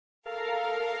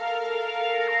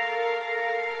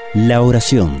La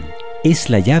oración es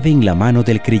la llave en la mano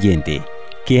del creyente,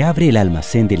 que abre el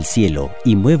almacén del cielo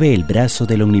y mueve el brazo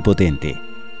del Omnipotente.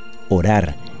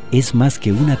 Orar es más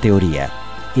que una teoría,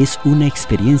 es una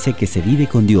experiencia que se vive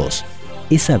con Dios,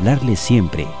 es hablarle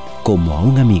siempre, como a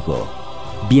un amigo.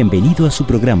 Bienvenido a su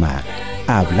programa,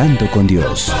 Hablando con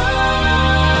Dios.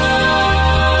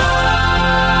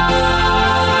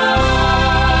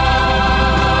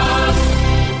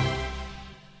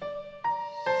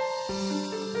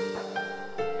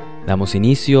 Damos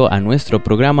inicio a nuestro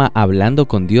programa Hablando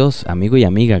con Dios. Amigo y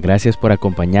amiga, gracias por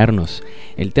acompañarnos.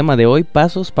 El tema de hoy,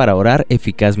 pasos para orar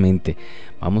eficazmente.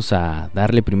 Vamos a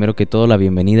darle primero que todo la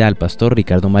bienvenida al pastor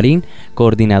Ricardo Marín,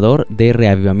 coordinador de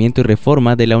Reavivamiento y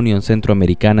Reforma de la Unión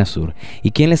Centroamericana Sur,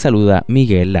 y quien le saluda,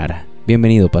 Miguel, Lara.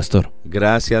 Bienvenido, pastor.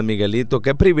 Gracias, Miguelito.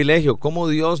 Qué privilegio, cómo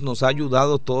Dios nos ha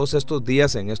ayudado todos estos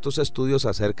días en estos estudios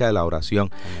acerca de la oración.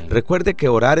 Amén. Recuerde que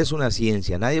orar es una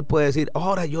ciencia. Nadie puede decir,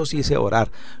 ahora yo sí sé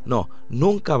orar. No,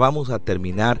 nunca vamos a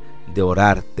terminar de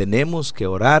orar. Tenemos que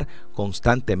orar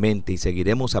constantemente y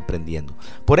seguiremos aprendiendo.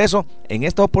 Por eso, en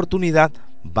esta oportunidad,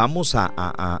 vamos a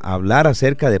hablar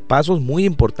acerca de pasos muy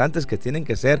importantes que tienen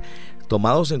que ser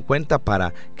tomados en cuenta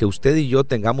para que usted y yo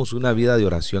tengamos una vida de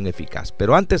oración eficaz.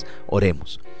 Pero antes,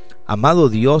 oremos. Amado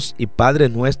Dios y Padre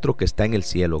nuestro que está en el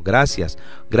cielo, gracias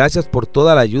por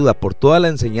toda la ayuda, por toda la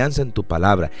enseñanza en tu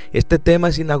palabra. Este tema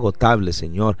es inagotable,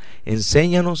 Señor.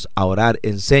 Enséñanos a orar,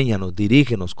 enséñanos,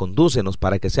 dirígenos, condúcenos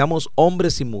para que seamos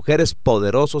hombres y mujeres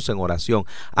poderosos en oración.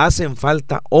 Hacen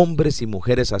falta hombres y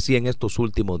mujeres así en estos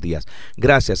últimos días.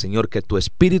 Gracias, Señor, que tu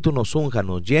Espíritu nos unja,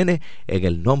 nos llene, en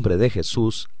el nombre de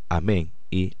Jesús. Amén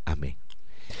y amén.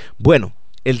 Bueno,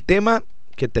 el tema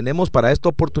que tenemos para esta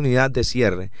oportunidad de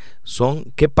cierre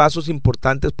son qué pasos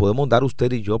importantes podemos dar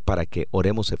usted y yo para que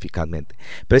oremos eficazmente.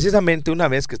 Precisamente una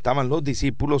vez que estaban los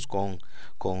discípulos con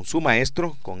su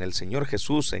maestro, con el Señor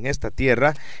Jesús en esta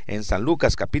tierra, en San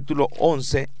Lucas capítulo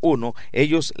 11:1,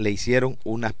 ellos le hicieron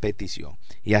una petición.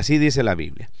 Y así dice la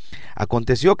Biblia.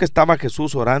 Aconteció que estaba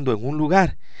Jesús orando en un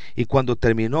lugar, y cuando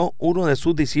terminó, uno de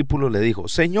sus discípulos le dijo,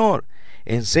 Señor,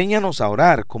 enséñanos a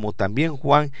orar como también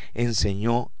Juan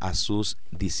enseñó a sus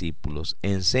discípulos.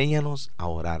 Enséñanos a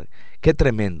orar. Qué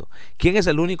tremendo. ¿Quién es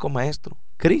el único maestro?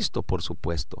 Cristo, por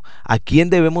supuesto. ¿A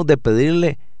quién debemos de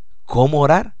pedirle cómo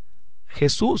orar?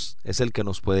 Jesús es el que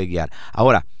nos puede guiar.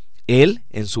 Ahora, Él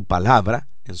en su palabra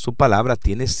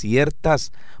tiene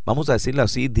ciertas, vamos a decirlo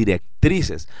así,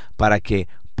 directrices para que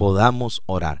podamos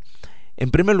orar.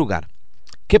 En primer lugar,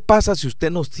 ¿qué pasa si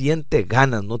usted no siente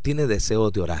ganas, no tiene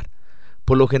deseos de orar?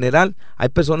 Por lo general, hay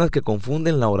personas que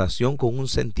confunden la oración con un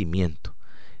sentimiento.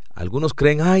 Algunos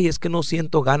creen, es que no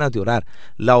siento ganas de orar.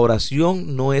 La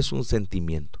oración no es un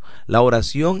sentimiento. La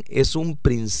oración es un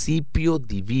principio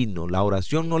divino. La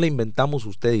oración no la inventamos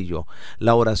usted y yo.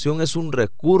 La oración es un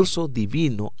recurso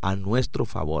divino a nuestro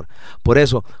favor. Por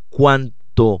eso,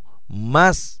 cuanto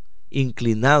más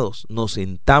inclinados nos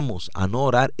sentamos a no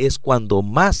orar, es cuando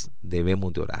más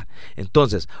debemos de orar.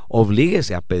 Entonces,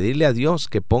 oblíguese a pedirle a Dios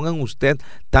que ponga en usted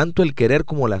tanto el querer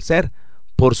como el hacer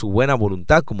por su buena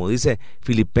voluntad, como dice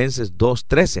Filipenses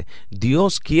 2:13.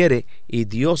 Dios quiere y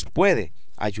Dios puede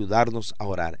ayudarnos a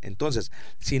orar. Entonces,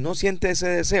 si no siente ese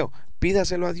deseo,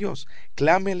 pídaselo a Dios,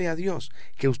 clámele a Dios,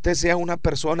 que usted sea una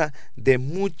persona de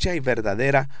mucha y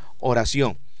verdadera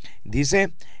oración.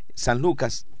 Dice San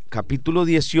Lucas capítulo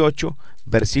 18,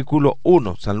 versículo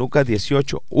 1, San Lucas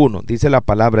 18, 1, dice la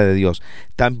palabra de Dios.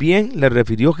 También le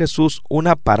refirió Jesús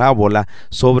una parábola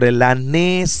sobre la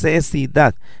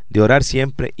necesidad de orar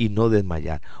siempre y no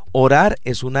desmayar. Orar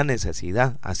es una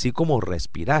necesidad, así como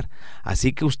respirar.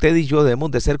 Así que usted y yo debemos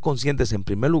de ser conscientes, en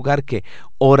primer lugar, que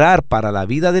orar para la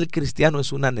vida del cristiano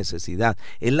es una necesidad.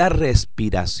 Es la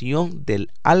respiración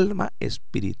del alma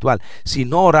espiritual. Si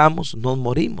no oramos, nos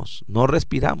morimos, no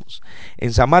respiramos.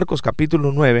 En San Marcos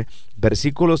capítulo 9,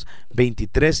 versículos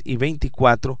 23 y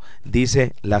 24,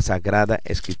 dice la Sagrada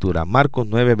Escritura. Marcos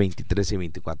 9, 23 y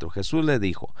 24. Jesús le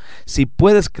dijo, si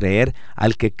puedes creer,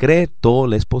 al que cree todo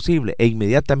le es posible. E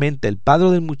inmediatamente el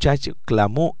padre del muchacho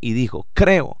clamó y dijo,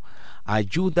 creo,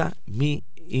 ayuda mi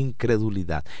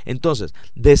incredulidad. Entonces,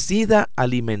 decida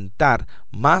alimentar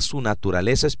más su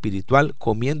naturaleza espiritual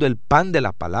comiendo el pan de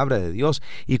la palabra de Dios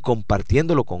y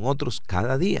compartiéndolo con otros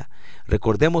cada día.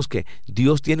 Recordemos que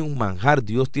Dios tiene un manjar,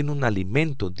 Dios tiene un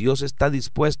alimento, Dios está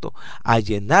dispuesto a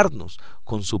llenarnos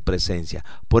con su presencia.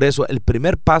 Por eso el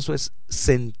primer paso es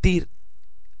sentir,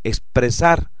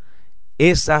 expresar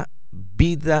esa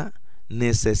vida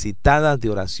necesitada de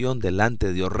oración delante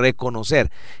de Dios,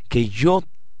 reconocer que yo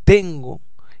tengo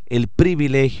el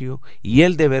privilegio y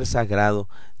el deber sagrado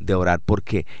de orar,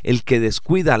 porque el que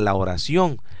descuida la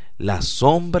oración las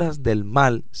sombras del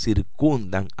mal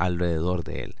circundan alrededor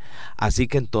de él. Así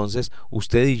que entonces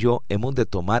usted y yo hemos de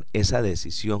tomar esa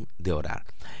decisión de orar.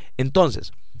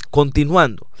 Entonces,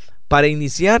 continuando, para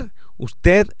iniciar,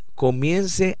 usted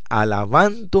comience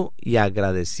alabando y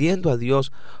agradeciendo a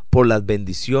Dios por las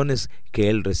bendiciones que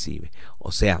Él recibe.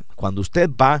 O sea, cuando usted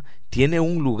va, tiene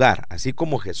un lugar, así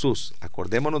como Jesús.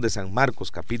 Acordémonos de San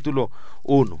Marcos capítulo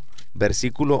 1,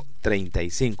 versículo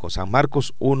 35. San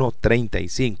Marcos 1,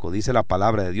 35, dice la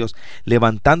palabra de Dios: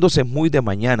 levantándose muy de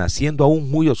mañana, siendo aún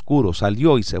muy oscuro,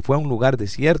 salió y se fue a un lugar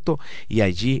desierto y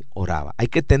allí oraba. Hay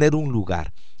que tener un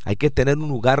lugar. Hay que tener un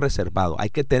lugar reservado, hay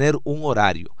que tener un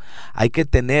horario, hay que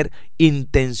tener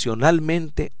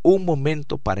intencionalmente un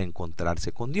momento para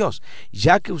encontrarse con Dios.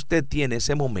 Ya que usted tiene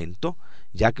ese momento,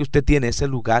 ya que usted tiene ese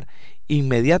lugar,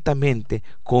 inmediatamente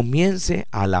comience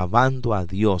alabando a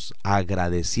Dios,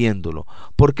 agradeciéndolo.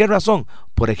 ¿Por qué razón?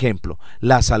 Por ejemplo,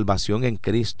 la salvación en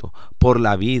Cristo, por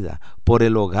la vida, por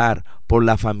el hogar, por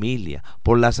la familia,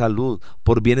 por la salud,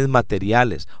 por bienes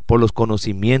materiales, por los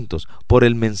conocimientos, por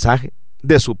el mensaje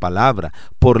de su palabra,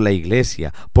 por la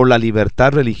iglesia, por la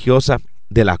libertad religiosa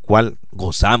de la cual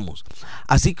gozamos.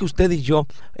 Así que usted y yo,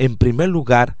 en primer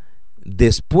lugar,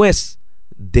 después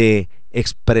de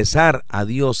expresar a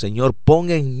Dios: Señor,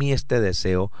 pon en mí este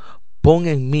deseo, pon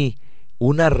en mí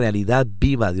una realidad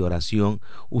viva de oración,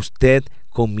 usted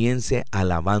comience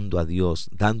alabando a Dios,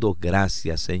 dando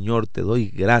gracias. Señor, te doy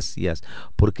gracias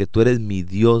porque tú eres mi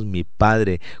Dios, mi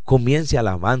Padre. Comience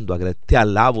alabando, te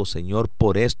alabo, Señor,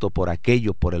 por esto, por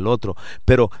aquello, por el otro.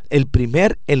 Pero el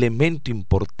primer elemento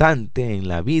importante en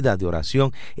la vida de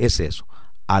oración es eso: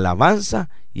 alabanza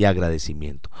y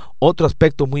agradecimiento. Otro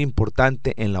aspecto muy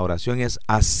importante en la oración es: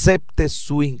 acepte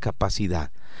su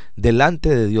incapacidad delante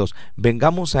de Dios.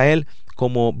 Vengamos a Él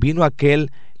como vino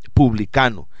aquel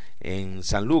publicano en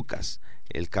San Lucas,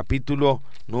 el capítulo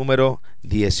número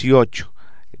 18,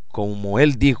 como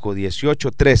él dijo,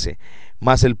 18:13.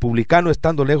 Mas el publicano,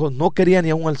 estando lejos, no quería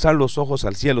ni aun alzar los ojos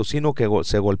al cielo, sino que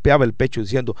se golpeaba el pecho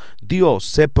diciendo: Dios,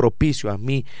 sé propicio a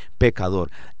mí,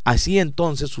 pecador. Así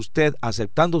entonces usted,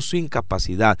 aceptando su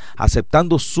incapacidad,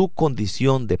 aceptando su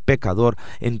condición de pecador,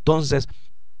 entonces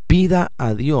pida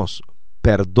a Dios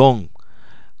perdón,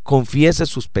 confiese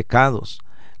sus pecados,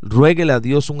 ruéguele a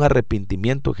Dios un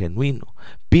arrepentimiento genuino,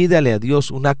 pídale a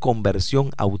Dios una conversión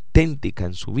auténtica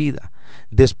en su vida.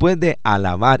 Después de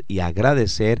alabar y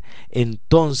agradecer,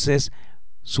 entonces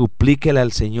suplíquele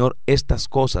al Señor estas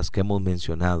cosas que hemos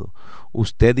mencionado.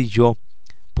 Usted y yo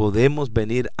podemos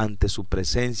venir ante su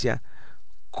presencia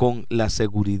con la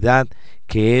seguridad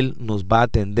que Él nos va a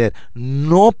atender,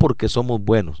 no porque somos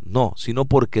buenos, no, sino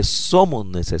porque somos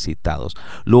necesitados.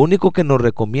 Lo único que nos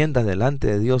recomienda delante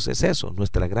de Dios es eso,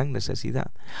 nuestra gran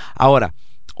necesidad. Ahora,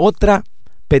 otra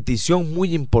petición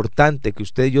muy importante que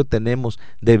usted y yo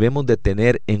debemos de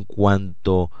tener en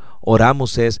cuanto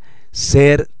oramos es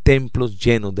ser templos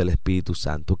llenos del Espíritu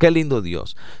Santo. Qué lindo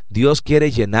Dios. Dios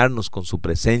quiere llenarnos con su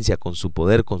presencia, con su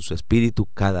poder, con su Espíritu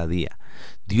cada día.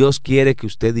 Dios quiere que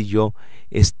usted y yo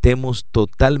estemos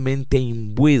totalmente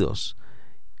imbuidos,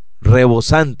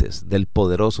 rebosantes del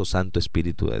poderoso Santo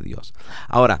Espíritu de Dios.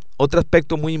 Ahora, otro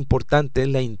aspecto muy importante es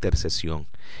la intercesión.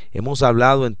 Hemos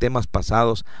hablado en temas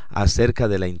pasados acerca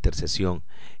de la intercesión.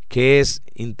 ¿Qué es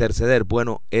interceder?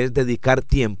 Bueno, es dedicar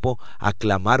tiempo a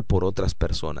clamar por otras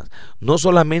personas. No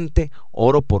solamente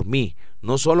oro por mí,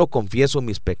 no solo confieso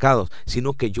mis pecados,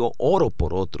 sino que yo oro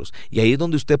por otros. Y ahí es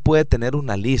donde usted puede tener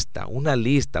una lista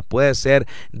puede ser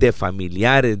de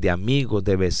familiares, de amigos,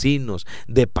 de vecinos,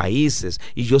 de países.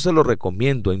 Y yo se lo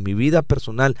recomiendo. En mi vida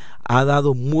personal ha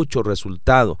dado mucho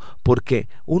resultado, porque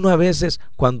uno a veces,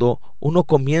 cuando uno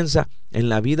comienza en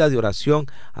la vida de oración,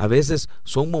 a veces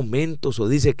son momentos o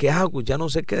dice: ¿qué hago? Ya no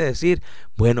sé qué decir.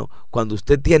 Bueno, cuando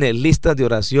usted tiene listas de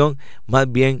oración, más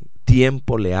bien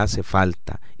tiempo le hace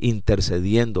falta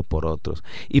intercediendo por otros.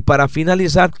 Y para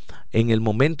finalizar, en el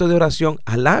momento de oración,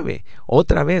 alabe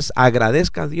otra vez,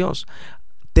 agradezca a Dios.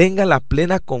 Tenga la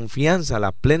plena confianza,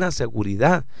 la plena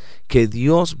seguridad que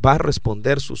Dios va a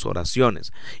responder sus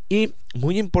oraciones. Y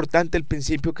muy importante el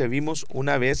principio que vimos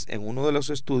una vez en uno de los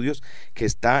estudios, que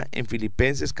está en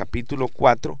Filipenses capítulo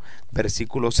 4,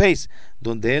 versículo 6,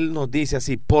 donde Él nos dice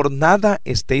así: por nada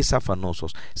estéis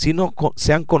afanosos, sino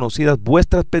sean conocidas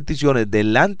vuestras peticiones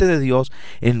delante de Dios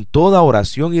en toda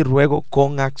oración y ruego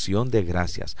con acción de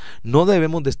gracias. No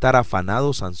debemos de estar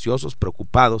afanados, ansiosos,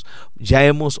 preocupados. Ya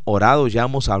hemos orado, ya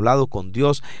hemos hablado con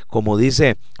Dios, como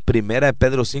dice Primera de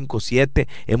Pedro 5:7,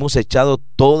 hemos echado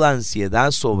toda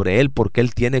ansiedad sobre Él porque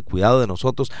Él tiene cuidado de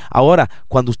nosotros. Ahora,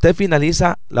 cuando usted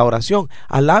finaliza la oración,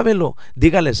 alábelo,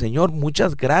 dígale: Señor,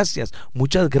 muchas gracias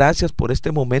por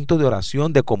este momento de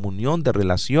oración, de comunión, de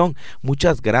relación.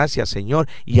 Muchas gracias, Señor,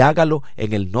 y hágalo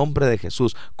en el nombre de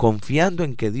Jesús, confiando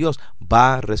en que Dios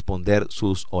va a responder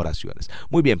sus oraciones.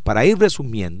 Muy bien, para ir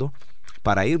resumiendo,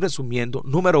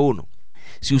 número 1,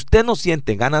 si usted no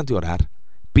siente ganas de orar,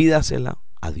 pídasela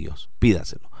a Dios,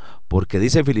 pídaselo. Porque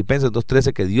dice Filipenses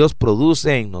 2:13 que Dios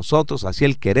produce en nosotros así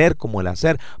el querer como el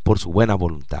hacer por su buena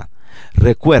voluntad.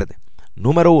 Recuerde,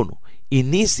 número 1,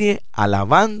 inicie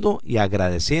alabando y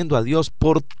agradeciendo a Dios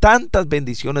por tantas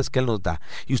bendiciones que Él nos da.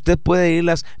 Y usted puede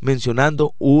irlas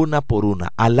mencionando una por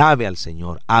una. Alabe al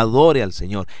Señor, adore al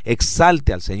Señor,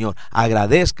 exalte al Señor,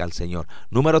 agradezca al Señor.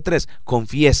 Número 3,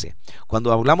 confiese.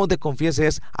 Cuando hablamos de confiese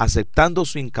es aceptando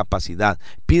su incapacidad.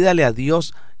 Pídale a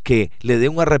Dios que le dé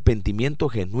un arrepentimiento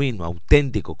genuino,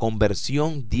 auténtico,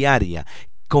 conversión diaria.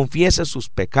 Confiese sus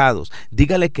pecados,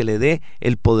 dígale que le dé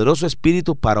el poderoso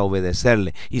Espíritu para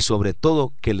obedecerle y sobre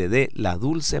todo que le dé la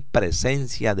dulce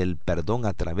presencia del perdón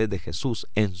a través de Jesús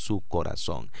en su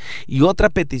corazón. Y otra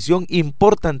petición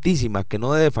importantísima que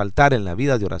no debe faltar en la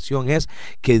vida de oración es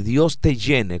que Dios te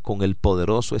llene con el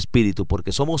poderoso Espíritu,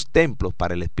 porque somos templos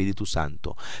para el Espíritu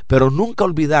Santo. Pero nunca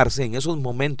olvidarse en esos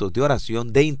momentos de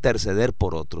oración de interceder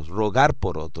por otros, rogar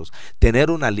por otros,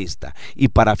 tener una lista. Y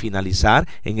para finalizar,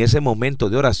 en ese momento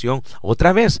de oración,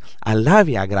 otra vez,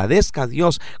 alabe, agradezca a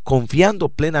Dios, confiando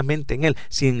plenamente en Él,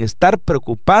 sin estar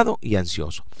preocupado y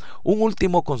ansioso. Un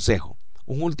último consejo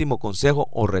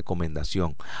o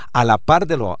recomendación. A la par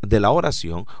de la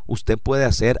oración, usted puede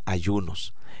hacer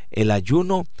ayunos. El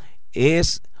ayuno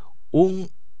es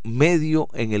un medio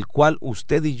en el cual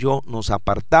usted y yo nos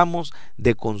apartamos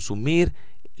de consumir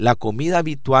la comida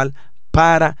habitual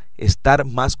para estar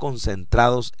más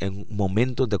concentrados en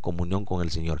momentos de comunión con el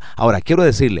Señor. Ahora, quiero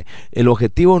decirle, el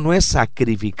objetivo no es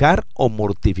sacrificar o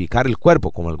mortificar el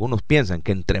cuerpo, como algunos piensan,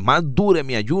 que entre más dure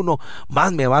mi ayuno,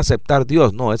 más me va a aceptar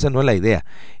Dios. No, esa no es la idea.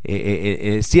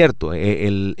 Es cierto,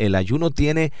 el ayuno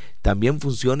tiene también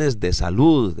funciones de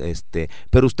salud,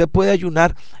 pero usted puede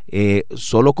ayunar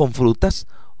solo con frutas,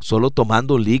 solo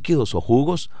tomando líquidos o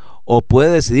jugos, o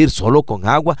puede decidir solo con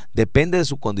agua, depende de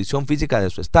su condición física,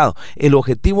 de su estado. El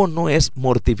objetivo no es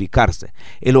mortificarse,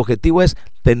 el objetivo es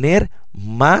tener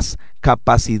más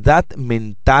capacidad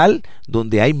mental,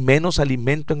 donde hay menos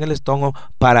alimento en el estómago,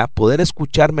 para poder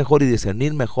escuchar mejor y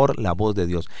discernir mejor la voz de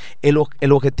Dios.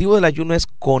 El objetivo del ayuno es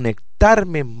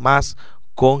conectarme más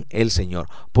con el Señor,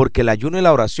 porque el ayuno y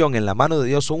la oración en la mano de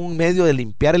Dios son un medio de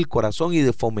limpiar el corazón y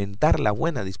de fomentar la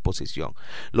buena disposición.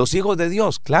 Los hijos de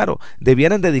Dios, claro,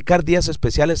 debieran dedicar días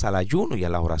especiales al ayuno y a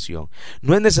la oración.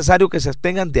 No es necesario que se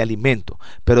abstengan de alimento,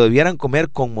 pero debieran comer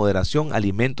con moderación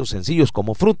alimentos sencillos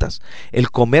como frutas.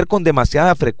 El comer con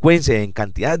demasiada frecuencia y en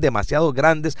cantidades demasiado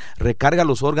grandes recarga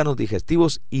los órganos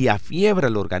digestivos y afiebra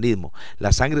el organismo.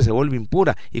 La sangre se vuelve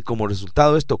impura y como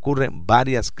resultado de esto ocurren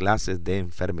varias clases de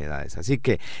enfermedades. Así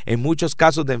que en muchos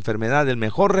casos de enfermedad, el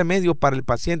mejor remedio para el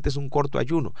paciente es un corto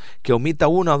ayuno, que omita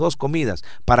 1 o 2 comidas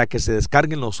para que se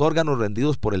descarguen los órganos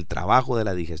rendidos por el trabajo de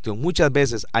la digestión. Muchas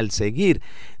veces, al seguir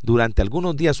durante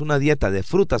algunos días una dieta de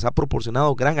frutas, ha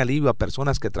proporcionado gran alivio a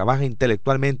personas que trabajan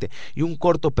intelectualmente, y un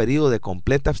corto periodo de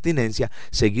completa abstinencia,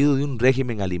 seguido de un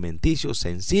régimen alimenticio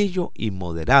sencillo y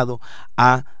moderado,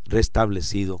 ha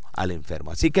restablecido al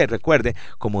enfermo. Así que recuerde,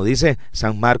 como dice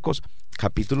San Marcos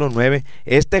capítulo 9,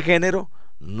 este género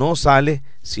no sale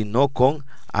sino con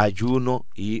ayuno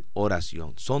y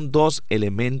oración. Son 2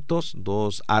 elementos,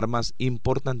 2 armas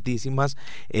importantísimas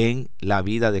en la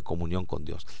vida de comunión con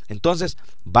Dios. Entonces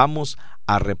vamos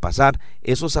a repasar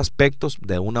esos aspectos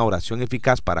de una oración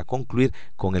eficaz para concluir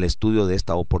con el estudio de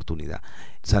esta oportunidad.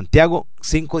 Santiago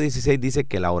 5:16 dice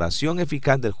que la oración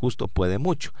eficaz del justo puede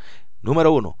mucho.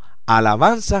 Número 1,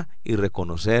 alabanza y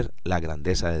reconocer la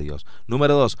grandeza de Dios.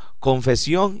 Número 2,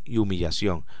 confesión y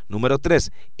humillación. Número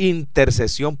 3,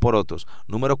 intercesión por otros.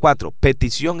 Número 4,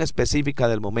 petición específica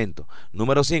del momento.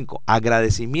 Número 5,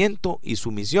 agradecimiento y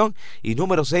sumisión. Y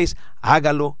número 6,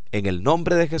 hágalo en el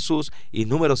nombre de Jesús. Y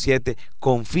número 7,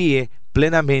 confíe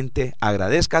plenamente,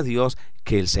 agradezca a Dios,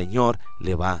 que el Señor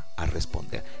le va a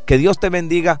responder. Que Dios te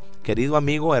bendiga, querido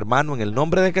amigo, hermano, en el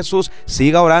nombre de Jesús.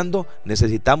 Siga orando.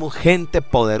 Necesitamos gente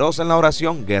poderosa en la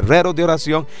oración, guerreros de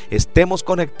oración. Estemos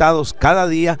conectados cada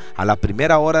día a la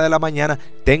primera hora de la mañana.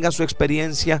 Tenga su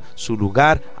experiencia, su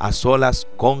lugar a solas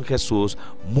con Jesús.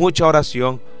 Mucha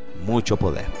oración, mucho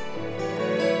poder.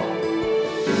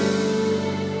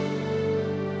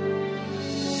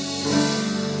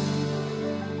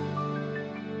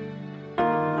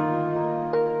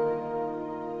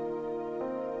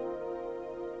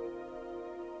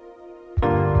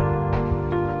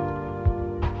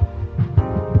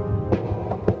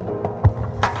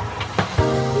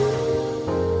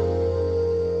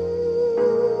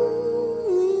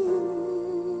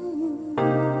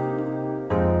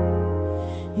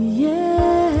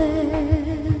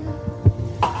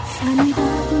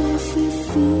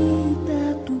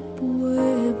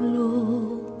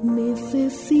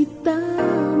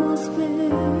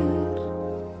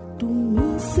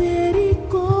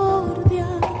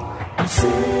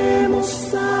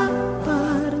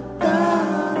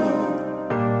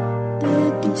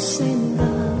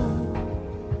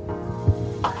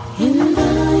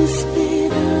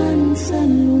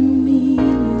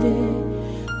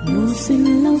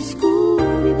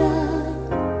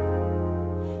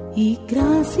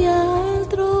 gracia al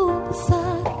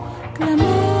tropezar,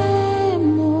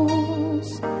 clamemos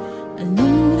al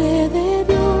nombre de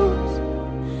Dios,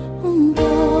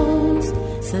 juntos,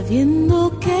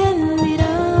 sabiendo que Él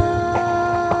dirá.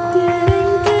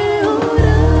 Tienen que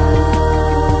orar,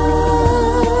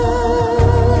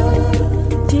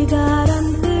 llegar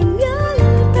ante mi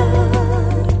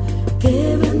altar,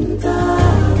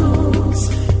 quebrantados,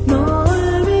 no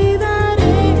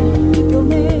olvidaré mi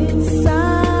promesa,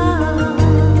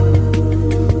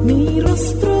 mi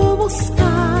rostro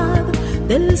buscad,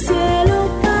 del cielo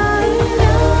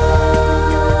caerá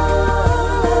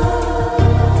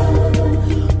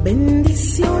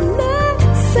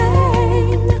bendiciones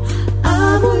en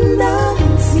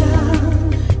abundancia,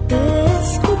 te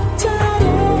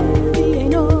escucharé día y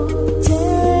noche.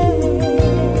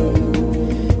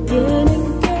 Tienen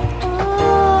que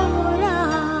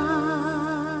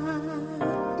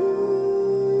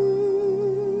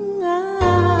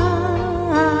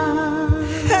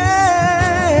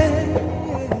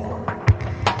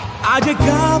Ha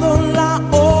llegado la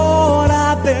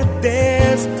hora de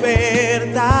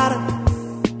despertar,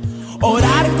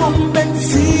 orar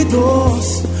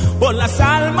convencidos por las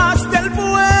almas del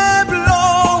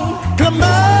pueblo. Clamamos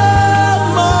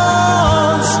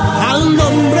al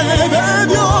nombre de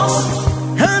Dios,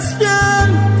 es fiel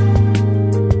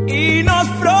y nos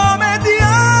prometió.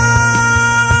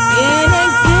 Tienen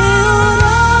que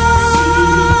orar,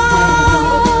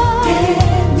 que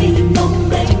mi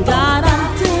nombre invocar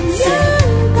ante mi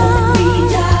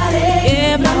altar,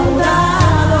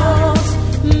 quebrantados,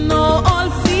 no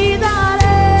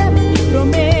olvidaré mi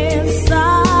promesa,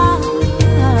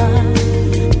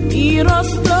 mi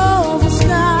rostro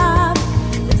buscar,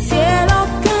 del cielo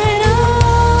caerá.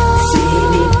 Si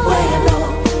mi pueblo,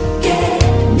 que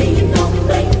mi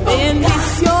nombre invocar,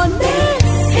 bendiciones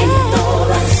en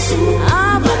toda su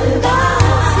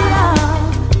abundancia,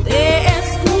 te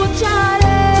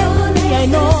escucharé día y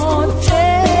noche.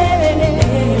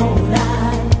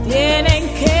 Tienen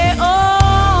que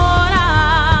orar.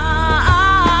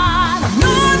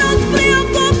 No nos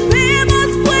preocupemos,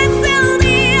 pues el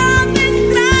día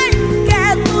vendrá en que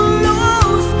tu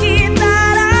luz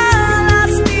quitará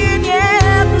las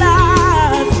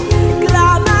tinieblas.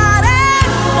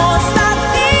 Clamaremos a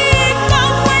ti con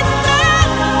nuestra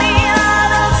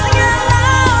mirada al cielo,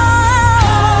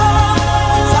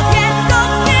 sabiendo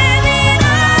que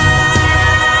dirás.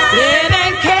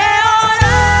 Tienen que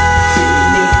orar,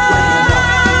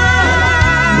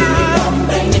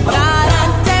 llegar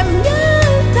ante mi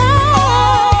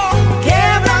altar,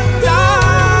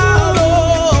 quebrantado,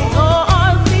 no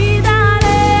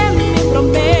olvidaré mi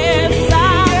promesa,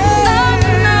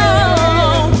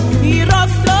 mi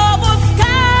rostro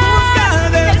buscar,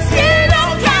 del cielo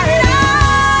caerá.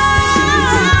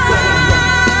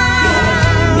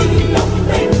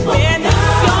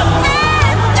 Bendiciones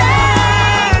en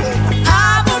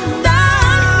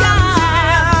abundancia,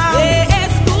 te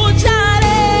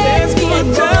escucharé día y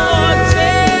noche.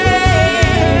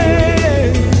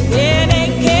 Tienen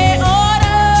que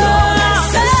orar,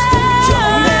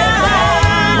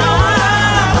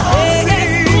 te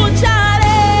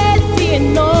escucharé día y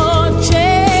noche.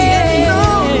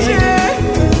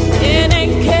 Tienen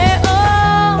que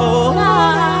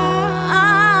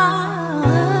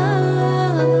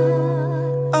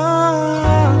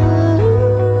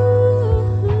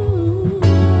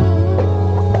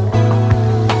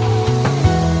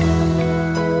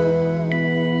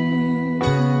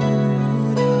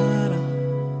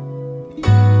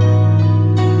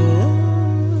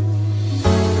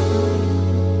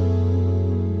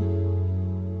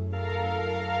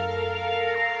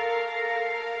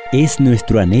Es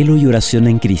nuestro anhelo y oración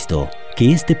en Cristo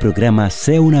que este programa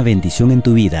sea una bendición en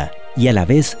tu vida y a la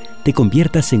vez te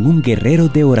conviertas en un guerrero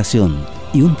de oración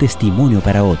y un testimonio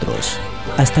para otros.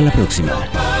 Hasta la próxima.